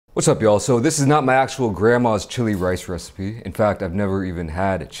What's up, y'all? So this is not my actual grandma's chili rice recipe. In fact, I've never even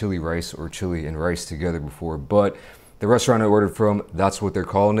had chili rice or chili and rice together before, but the restaurant I ordered from, that's what they're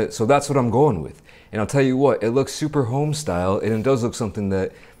calling it. So that's what I'm going with. And I'll tell you what, it looks super home style, and it does look something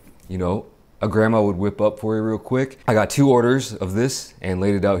that, you know, a grandma would whip up for you real quick. I got 2 orders of this and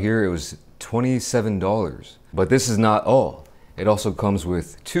laid it out here. It was $27. But this is not all. It also comes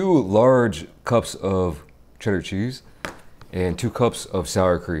with 2 large cups of cheddar cheese and 2 cups of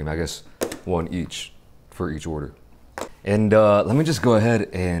sour cream, I guess 1 each for each order. And let me just go ahead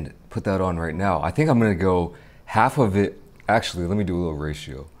and put that on right now. I think I'm gonna go half of it. Actually, let me do a little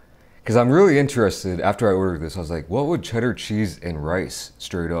ratio. Because I'm really interested, after I ordered this, I was like, what would cheddar cheese and rice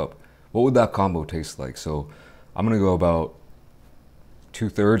straight up? What would that combo taste like? So I'm gonna go about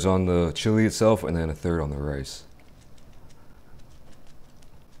 2/3 on the chili itself and then 1/3 on the rice.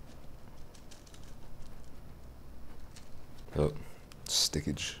 Oh,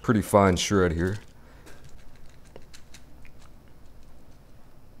 stickage. Pretty fine shred here.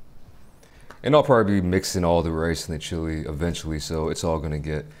 And I'll probably be mixing all the rice and the chili eventually, so it's all gonna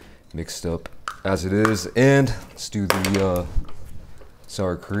get mixed up as it is. And let's do the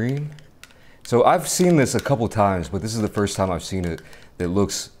sour cream. So I've seen this a couple times, but this is the first time I've seen it that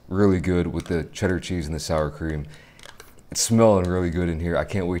looks really good with the cheddar cheese and the sour cream. It's smelling really good in here. I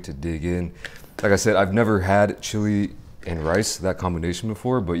can't wait to dig in. Like I said, I've never had chili and rice, that combination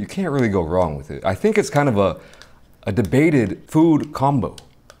before, but you can't really go wrong with it. I think it's kind of a debated food combo.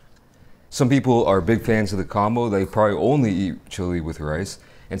 Some people are big fans of the combo. They probably only eat chili with rice.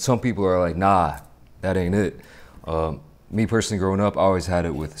 And some people are like, nah, that ain't it. Me personally, growing up, I always had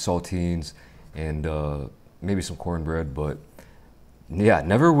it with saltines and maybe some cornbread, but yeah,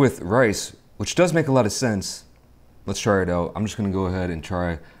 never with rice, which does make a lot of sense. Let's try it out. I'm just gonna go ahead and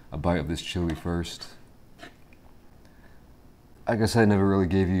try a bite of this chili first. I guess I never really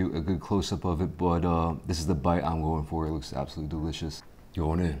gave you a good close-up of it, but this is the bite I'm going for. It looks absolutely delicious.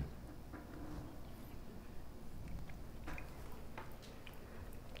 Going in.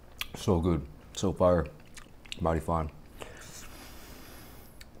 So good, so fire, mighty fine.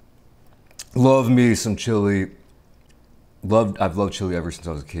 Love me some chili. I've loved chili ever since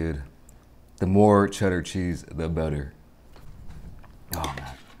I was a kid. The more cheddar cheese, the better. Oh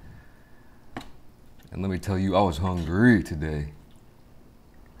man. And let me tell you, I was hungry today.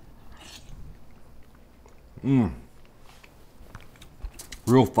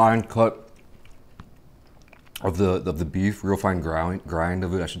 Real fine cut of the beef, real fine grind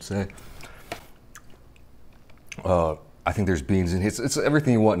of it, I should say. I think there's beans in it. It's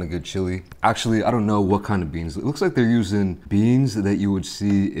everything you want in a good chili. Actually, I don't know what kind of beans. It looks like they're using beans that you would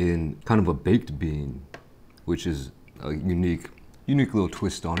see in kind of a baked bean, which is a unique little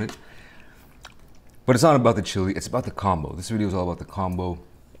twist on it. But it's not about the chili, it's about the combo. This video is all about the combo.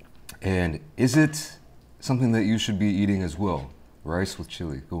 And is it something that you should be eating as well? Rice with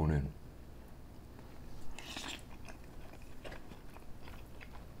chili going in.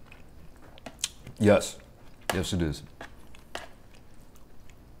 Yes. Yes, it is.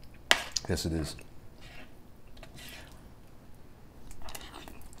 Yes, it is.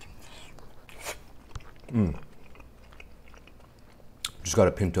 Just got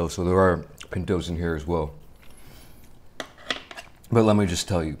a pinto, so there are pintos in here as well. But let me just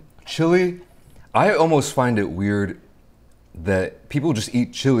tell you, chili, I almost find it weird that people just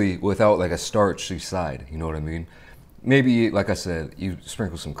eat chili without like a starchy side, you know what I mean? Maybe, like I said, you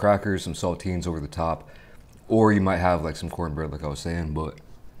sprinkle some crackers, some saltines over the top, or you might have like some cornbread like I was saying, but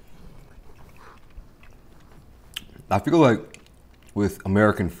I feel like with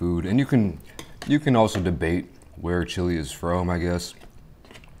American food, and you can also debate where chili is from, I guess,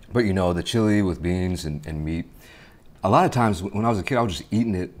 but you know, the chili with beans and meat, a lot of times when I was a kid, I was just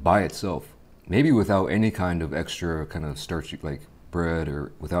eating it by itself, maybe without any kind of extra kind of starchy like bread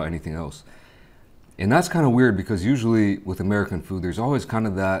or without anything else. And that's kind of weird because usually with American food, there's always kind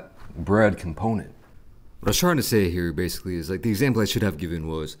of that bread component. What I was trying to say here basically is like the example I should have given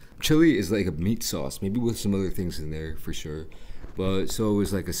was chili is like a meat sauce, maybe with some other things in there for sure. But so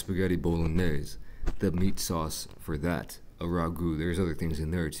is like a spaghetti bolognese, the meat sauce for that, a ragu. There's other things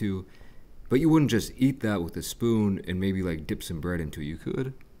in there too. But you wouldn't just eat that with a spoon and maybe like dip some bread into it. You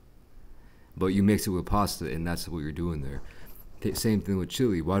could, but you mix it with pasta and that's what you're doing there. Same thing with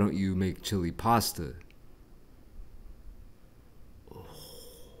chili. Why don't you make chili pasta?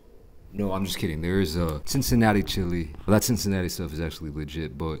 No, I'm just kidding. There is a Cincinnati chili. Well, that Cincinnati stuff is actually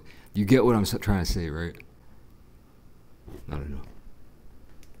legit, but you get what I'm trying to say, right? I don't know.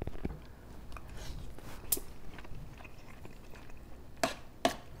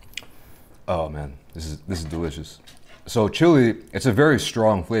 Oh man, this is delicious. So chili, it's a very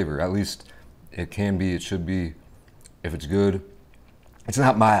strong flavor. At least it can be, it should be, if it's good. It's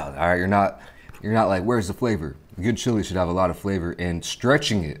not mild, all right? You're not like, where's the flavor? Good chili should have a lot of flavor, and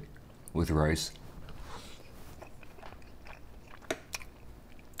stretching it with rice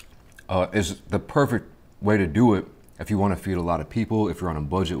is the perfect way to do it if you want to feed a lot of people, if you're on a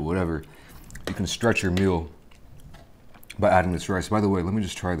budget, whatever. You can stretch your meal by adding this rice. By the way, let me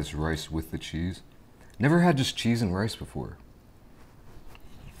just try this rice with the cheese. Never had just cheese and rice before.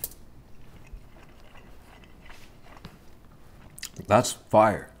 That's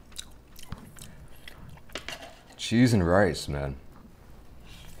fire. Cheese and rice, man.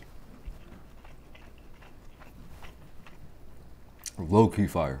 Low-key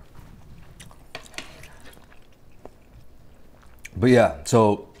fire. But yeah,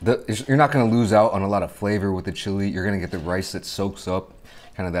 so you're not gonna lose out on a lot of flavor with the chili. You're gonna get the rice that soaks up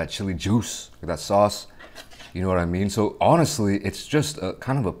kind of that chili juice or that sauce. You know what I mean? So honestly, it's just a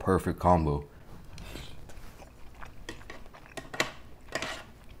kind of a perfect combo.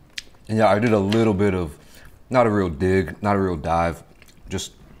 And yeah, I did a little bit of, not a real dig, not a real dive,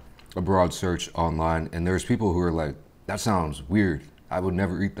 just a broad search online. And there's people who are like, that sounds weird. I would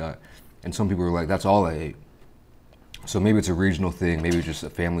never eat that. And some people are like, that's all I ate. So maybe it's a regional thing, maybe just a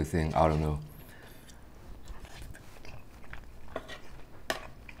family thing, I don't know.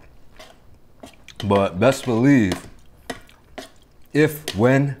 But best believe,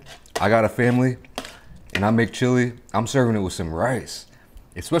 when I got a family and I make chili, I'm serving it with some rice.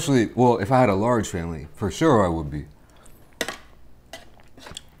 Especially, well, if I had a large family, for sure I would be.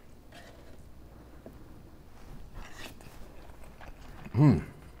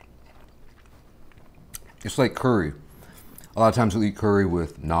 It's like curry. A lot of times we'll eat curry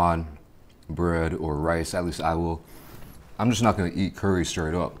with naan, bread, or rice. At least I will. I'm just not gonna eat curry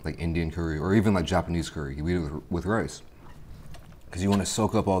straight up, like Indian curry, or even like Japanese curry. You eat it with rice. Because you wanna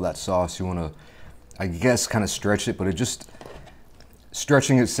soak up all that sauce. You wanna, I guess, kind of stretch it, but it just,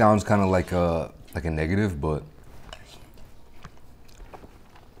 stretching it sounds kind of like a negative, but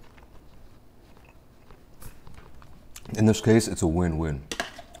in this case, it's a win-win.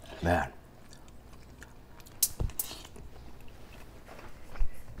 Man.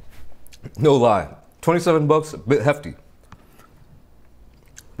 No lie, 27 bucks, a bit hefty.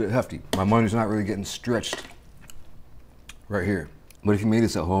 Bit hefty. My money's not really getting stretched right here. But if you made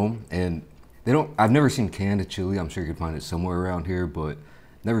this at home, and I've never seen canned chili. I'm sure you can find it somewhere around here, but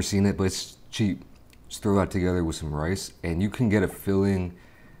never seen it, but it's cheap. Just throw that together with some rice, and you can get a filling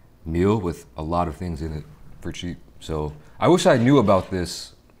meal with a lot of things in it for cheap. So I wish I knew about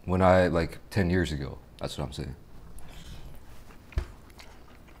this when like 10 years ago. That's what I'm saying.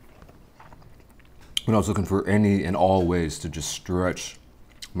 When I was looking for any and all ways to just stretch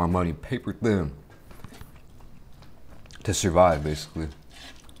my money paper thin to survive, basically.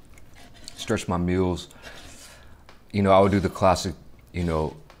 Stretch my meals. You know, I would do the classic, you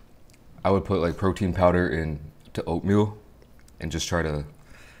know, I would put like protein powder into oatmeal and just try to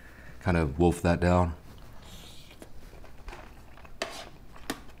kind of wolf that down.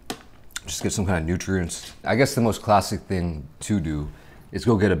 Just get some kind of nutrients. I guess the most classic thing to do is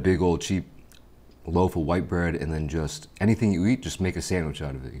go get a big old cheap loaf of white bread, and then just anything you eat, just make a sandwich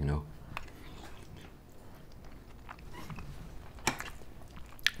out of it, you know?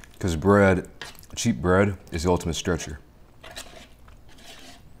 Because bread, cheap bread, is the ultimate stretcher.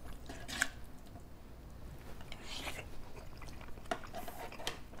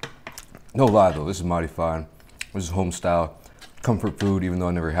 No lie though, this is mighty fine. This is home style, comfort food, even though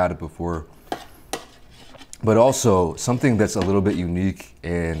I never had it before. But also something that's a little bit unique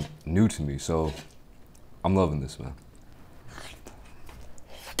and new to me, so I'm loving this, man.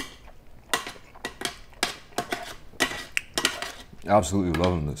 Absolutely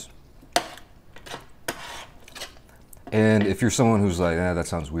loving this. And if you're someone who's like, that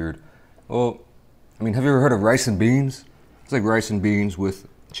sounds weird. Well, I mean, have you ever heard of rice and beans? It's like rice and beans with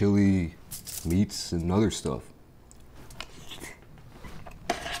chili, meats, and other stuff.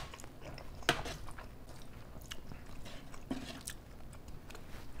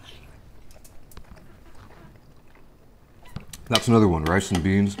 That's another one, rice and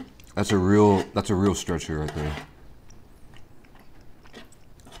beans. That's a real stretcher right there.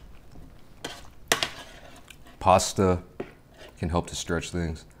 Pasta can help to stretch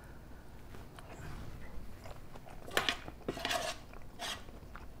things.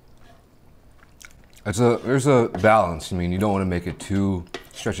 There's a balance. I mean, you don't want to make it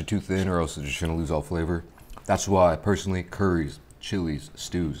stretch it too thin, or else it's just gonna lose all flavor. That's why, personally, curries, chilies,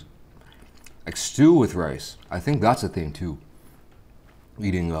 stews. Like stew with rice. I think that's a thing too.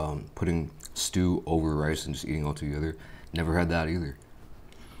 Putting stew over rice and just eating all together. Never had that either.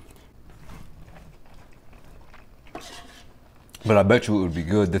 But I bet you it would be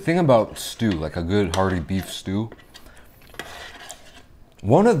good. The thing about stew, like a good hearty beef stew,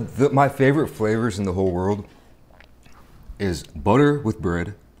 one of my favorite flavors in the whole world is butter with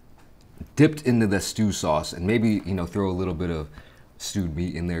bread, dipped into the stew sauce, and maybe, you know, throw a little bit of stewed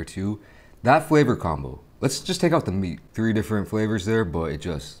meat in there too. That flavor combo. Let's just take out the meat. 3 different flavors there, but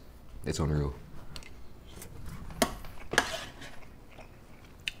it's unreal.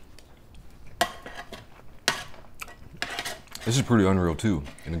 This is pretty unreal too,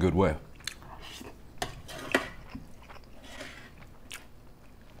 in a good way.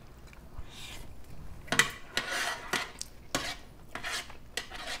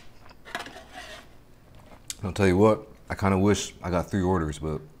 I'll tell you what, I kind of wish I got 3 orders,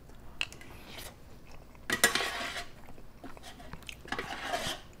 but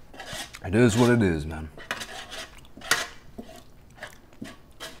it is what it is, man.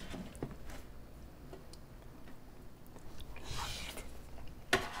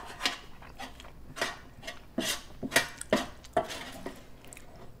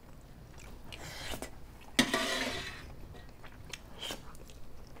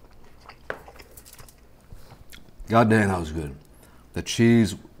 God damn, that was good. The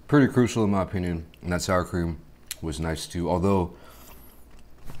cheese, pretty crucial in my opinion, and that sour cream was nice too. Although,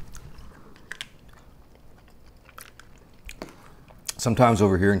 sometimes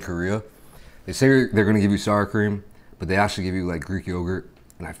over here in Korea, they say they're gonna give you sour cream, but they actually give you like Greek yogurt.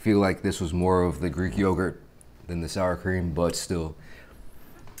 And I feel like this was more of the Greek yogurt than the sour cream, but still,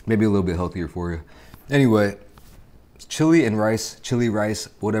 maybe a little bit healthier for you. Anyway, chili and rice, chili rice,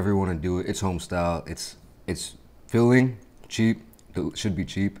 whatever you wanna do it, it's home style. It's filling, cheap, should be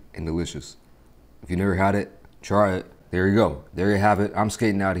cheap and delicious. If you never had it, try it. There you go. There you have it. I'm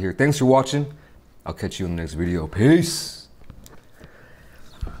skating out of here. Thanks for watching. I'll catch you in the next video. Peace.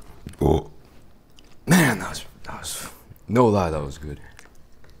 Oh, man, that was no lie, that was good.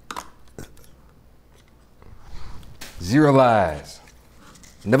 0 lies.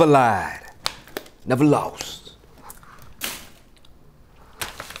 Never lied. Never lost.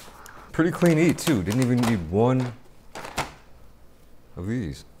 Pretty clean eat too. Didn't even need one of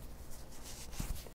these.